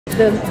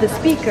the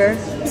speaker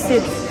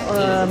sits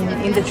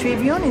in the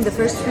tribune, in the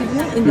first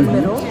tribune, in the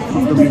middle.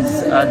 Portuguese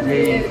যে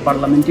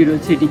পার্লামেন্টটি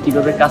রয়েছে এটি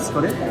কিভাবে কাজ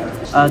করে,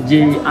 যে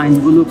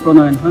আইনগুলো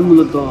প্রণয়ন হয়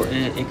মূলত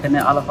এখানে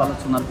আলাপ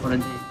আলোচনার পরে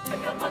যে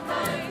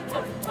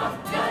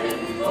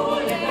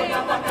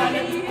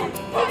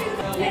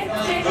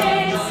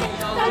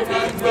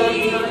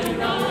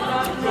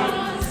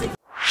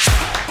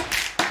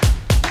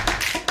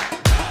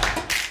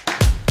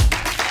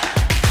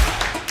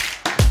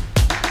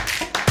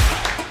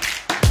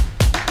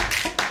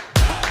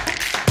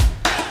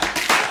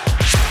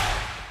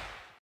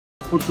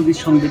পর্তুগিজ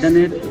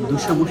সংবিধানের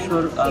 200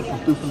 বছর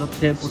পূর্তি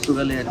উপলক্ষে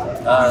পর্তুগালের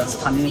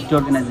স্থানীয় একটি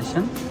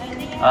অর্গানাইজেশন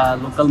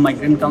লোকাল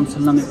মাইগ্রেন্ট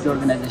কাউন্সিল নামে একটি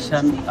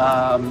অর্গানাইজেশন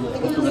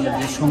পর্তুগালের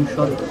যে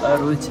সংসদ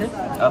রয়েছে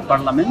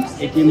পার্লামেন্ট,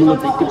 এটি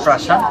মূলত একটি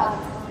প্রাসাদ।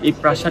 এই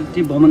প্রাসাদটি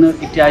ভ্রমণের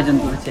একটি আয়োজন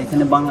করেছে।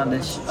 এখানে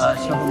বাংলাদেশ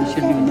সহ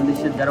বিশ্বের বিভিন্ন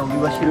দেশের যারা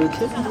অভিবাসী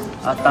রয়েছে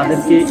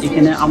তাদেরকে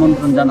এখানে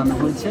আমন্ত্রণ জানানো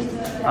হয়েছে।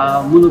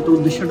 মূলত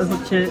উদ্দেশ্যটা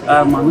হচ্ছে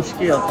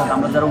মানুষকে, অর্থাৎ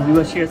আমরা যারা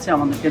অভিবাসী আছে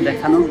আমাদেরকে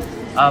দেখানো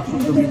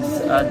পর্তুগিজ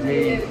যে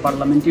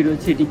পার্লামেন্টটি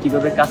রয়েছে এটি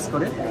কীভাবে কাজ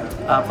করে।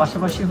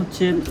 পাশাপাশি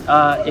হচ্ছে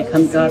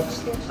এখানকার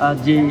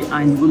যে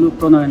আইনগুলো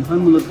প্রণয়ন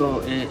হয় মূলত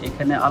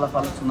এখানে আলাপ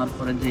আলোচনার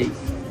পরে যে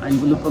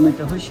আইনগুলো প্রণীত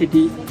হয়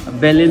সেটি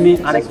বেলেমে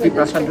আরেকটি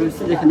প্রাসাদ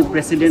রয়েছে যেখানে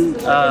প্রেসিডেন্ট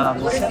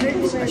বসে,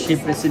 সেই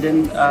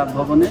প্রেসিডেন্ট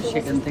ভবনে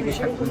সেখান থেকে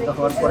স্বাক্ষরিত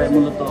হওয়ার পরে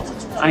মূলত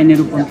আইনে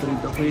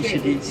রূপান্তরিত হয়ে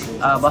সেটি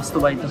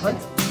বাস্তবায়িত হয়।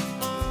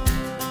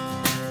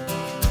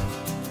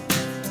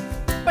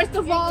 First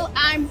of all,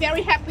 I'm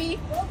very happy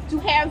to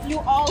have you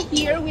all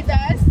here with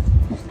us.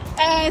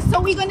 So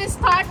we're going to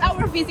start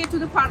our visit to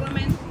the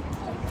Parliament.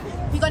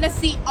 We're going to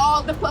see all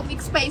the public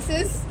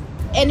spaces,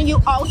 and you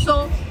also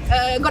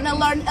going to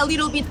learn a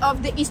little bit of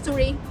the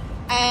history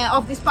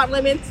of this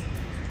Parliament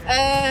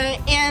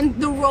and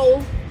the role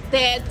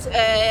that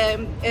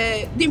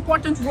the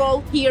important role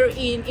here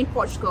in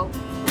Portugal.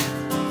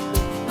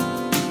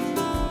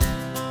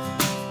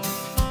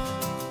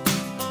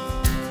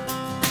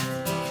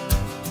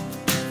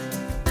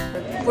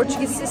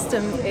 Portuguese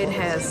system, it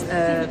has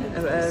a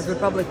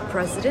republic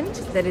president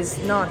that is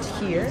not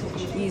here.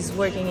 He's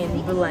working in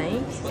Belém,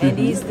 and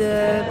he's the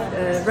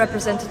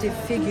representative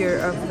figure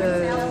of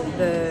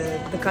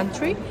the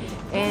country,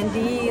 and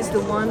he is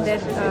the one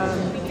that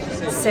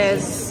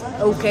says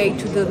okay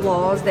to the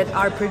laws that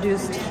are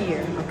produced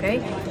here. Okay,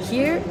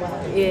 here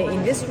in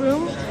this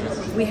room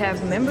we have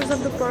members of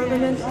the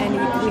parliament, and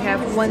we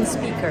have one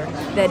speaker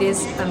that is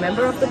a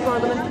member of the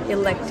parliament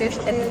elected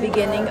at the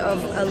beginning of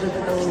a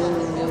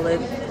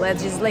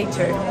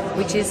legislature,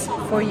 which is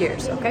 4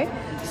 years. Okay,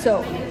 so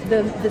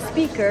the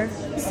speaker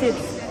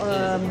sits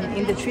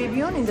in the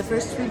tribune, in the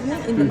first tribune,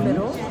 in the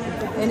middle,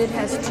 and it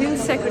has two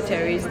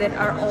secretaries that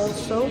are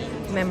also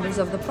members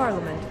of the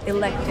parliament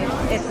elected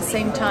at the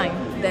same time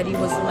that he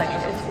was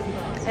elected.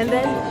 And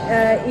then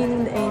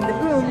in the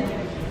room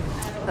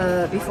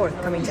before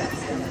coming down,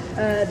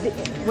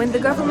 when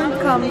the government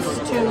comes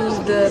to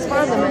the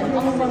parliament,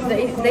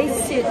 they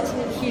sit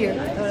here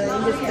in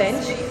this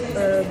bench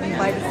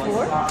by the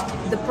floor,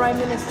 the prime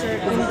minister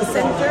in the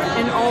center,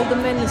 and all the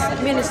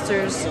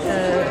ministers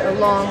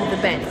along the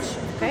bench.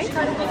 Okay?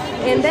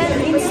 And then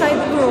inside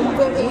the room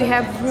we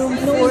have room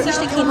for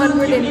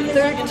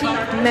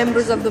 230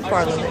 members of the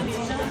parliament.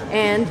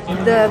 And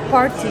the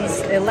parties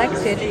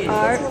elected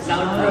are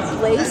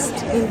placed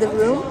in the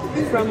room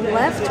from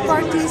left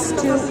parties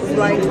to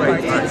right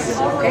parties.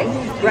 Okay?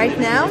 Right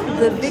now,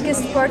 the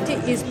biggest party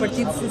is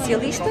Partido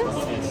Socialista,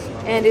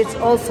 and it's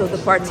also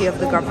the party of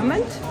the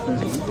government.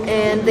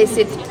 And they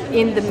sit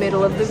in the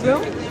middle of the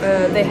room.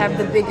 They have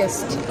the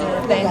biggest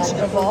bench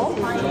of all.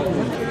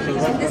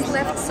 On this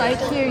left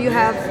side here, you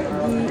have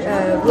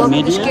Bloco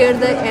de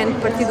Esquerda and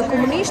Partido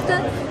Comunista,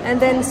 and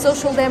then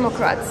Social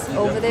Democrats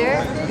over there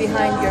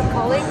behind your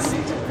colleagues,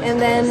 and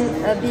then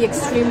the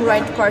extreme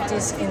right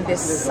parties in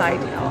this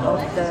side of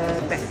the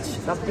bench,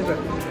 of the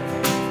room.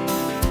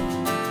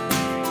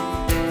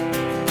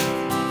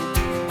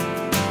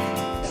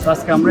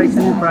 আজকে আমরা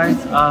এখানে প্রায়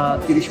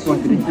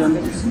 30-35 জন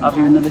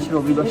বিভিন্ন দেশের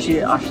অভিবাসী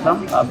আসলাম,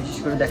 বিশেষ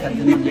করে দেখার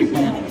জন্য যে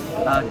এখানে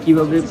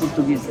কীভাবে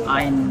পর্তুগিজ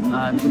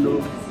আইনগুলো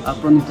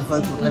প্রণীত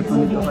হয়, কোথায়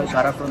প্রণীত হয়,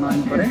 কারা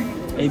প্রণয়ন করে,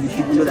 এই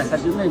বিষয়গুলো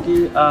দেখার জন্য এটি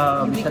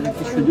বিশাল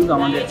একটি সুযোগ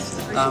আমাদের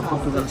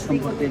পর্তুগাল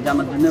সম্পর্কে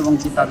জানার জন্য, এবং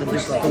কি তাদের যে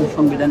প্রথম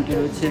সংবিধানটি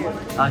রয়েছে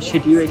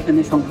সেটিও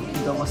এখানে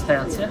সংরক্ষিত অবস্থায়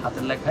আছে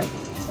হাতের লেখায়,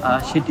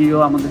 সেটিও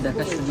আমাদের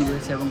দেখার সুযোগ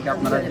রয়েছে। এবং কি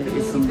আপনারা যে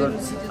এই সুন্দর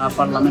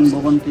পার্লামেন্ট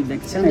ভবনটি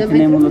দেখছেন,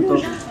 এখানে মূলত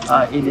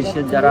এই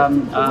দেশের যারা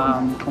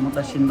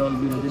ক্ষমতাসীন দল,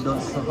 বিরোধী দল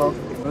সহ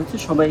রয়েছে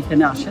সবাই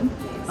এখানে আসেন,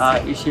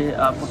 এসে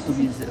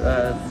পর্তুগিজ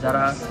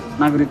যারা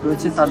নাগরিক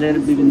রয়েছে তাদের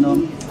বিভিন্ন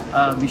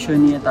বিষয়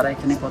নিয়ে তারা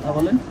এখানে কথা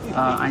বলেন,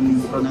 আইন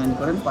প্রণয়ন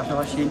করেন।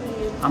 পাশাপাশি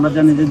আমরা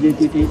জানি যে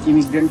যেহেতু এটি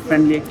ইমিগ্রেন্ট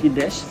ফ্রেন্ডলি একটি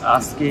দেশ,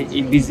 আজকে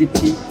এই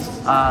ভিজিটটি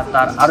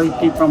তার আরও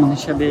একটি প্রমাণ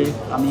হিসেবে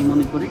আমি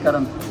মনে করি,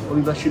 কারণ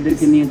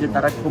অভিবাসীদেরকে নিয়ে যে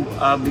তারা খুব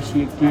বেশি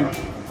একটি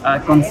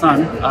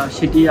কনসার্ন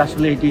সেটি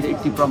আসলে এটির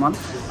একটি প্রমাণ।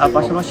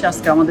 পাশাপাশি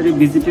আজকে আমাদের এই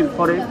ভিজিটের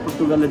পরে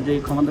পর্তুগালের যে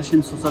ক্ষমতাসীন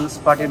সোশ্যালিস্ট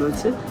পার্টি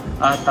রয়েছে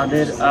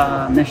তাদের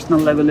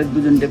ন্যাশনাল লেভেলের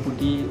দুজন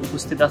ডেপুটি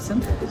উপস্থিত আছেন।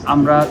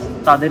 আমরা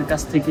তাদের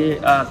কাছ থেকে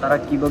তারা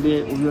কিভাবে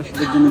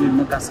অভিবাসীদের জন্য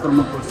বিভিন্ন কাজকর্ম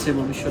করছে,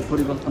 ভবিষ্যৎ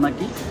পরিকল্পনা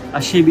কি,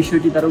 সেই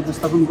বিষয়টি তারা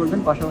উপস্থাপন করবেন।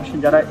 পাশাপাশি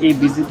যারা এই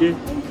ভিজিটে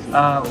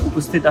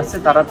উপস্থিত আছে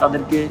তারা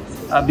তাদেরকে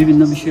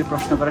বিভিন্ন বিষয়ে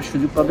প্রশ্ন করার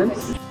সুযোগ পাবেন।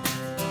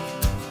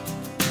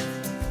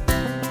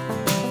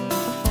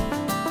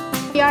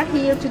 We are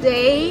here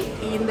today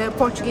in the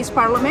Portuguese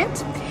Parliament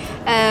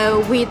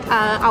with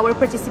our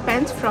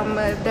participants from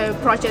the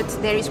project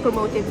that is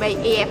promoted by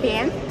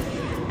AFN,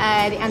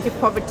 the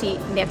Anti-Poverty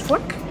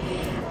Network.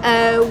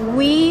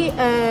 We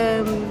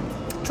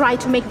try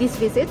to make this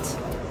visit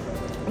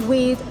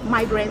with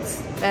migrants,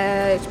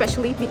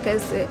 especially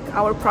because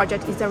our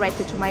project is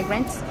directed to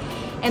migrants.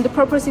 And the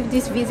purpose of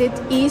this visit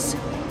is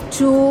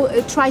to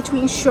try to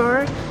ensure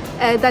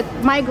that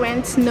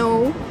migrants know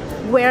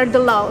where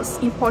the laws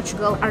in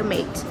Portugal are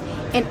made,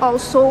 and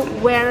also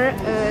where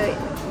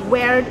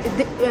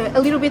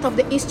a little bit of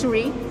the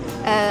history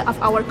of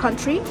our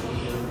country,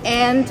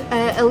 and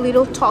a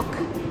little talk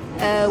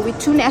with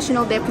two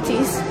national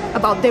deputies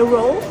about their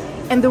role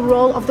and the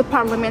role of the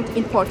parliament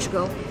in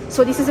Portugal. So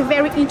this is a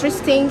very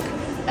interesting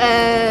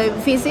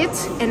visit,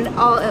 and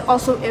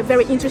also a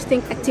very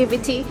interesting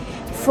activity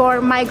for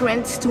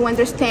migrants to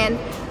understand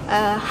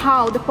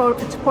how the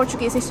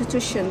Portuguese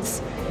institutions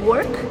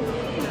work,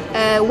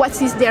 what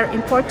is their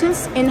importance,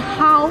 and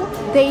how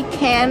they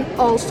can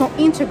also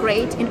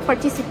integrate and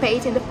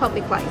participate in the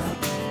public life.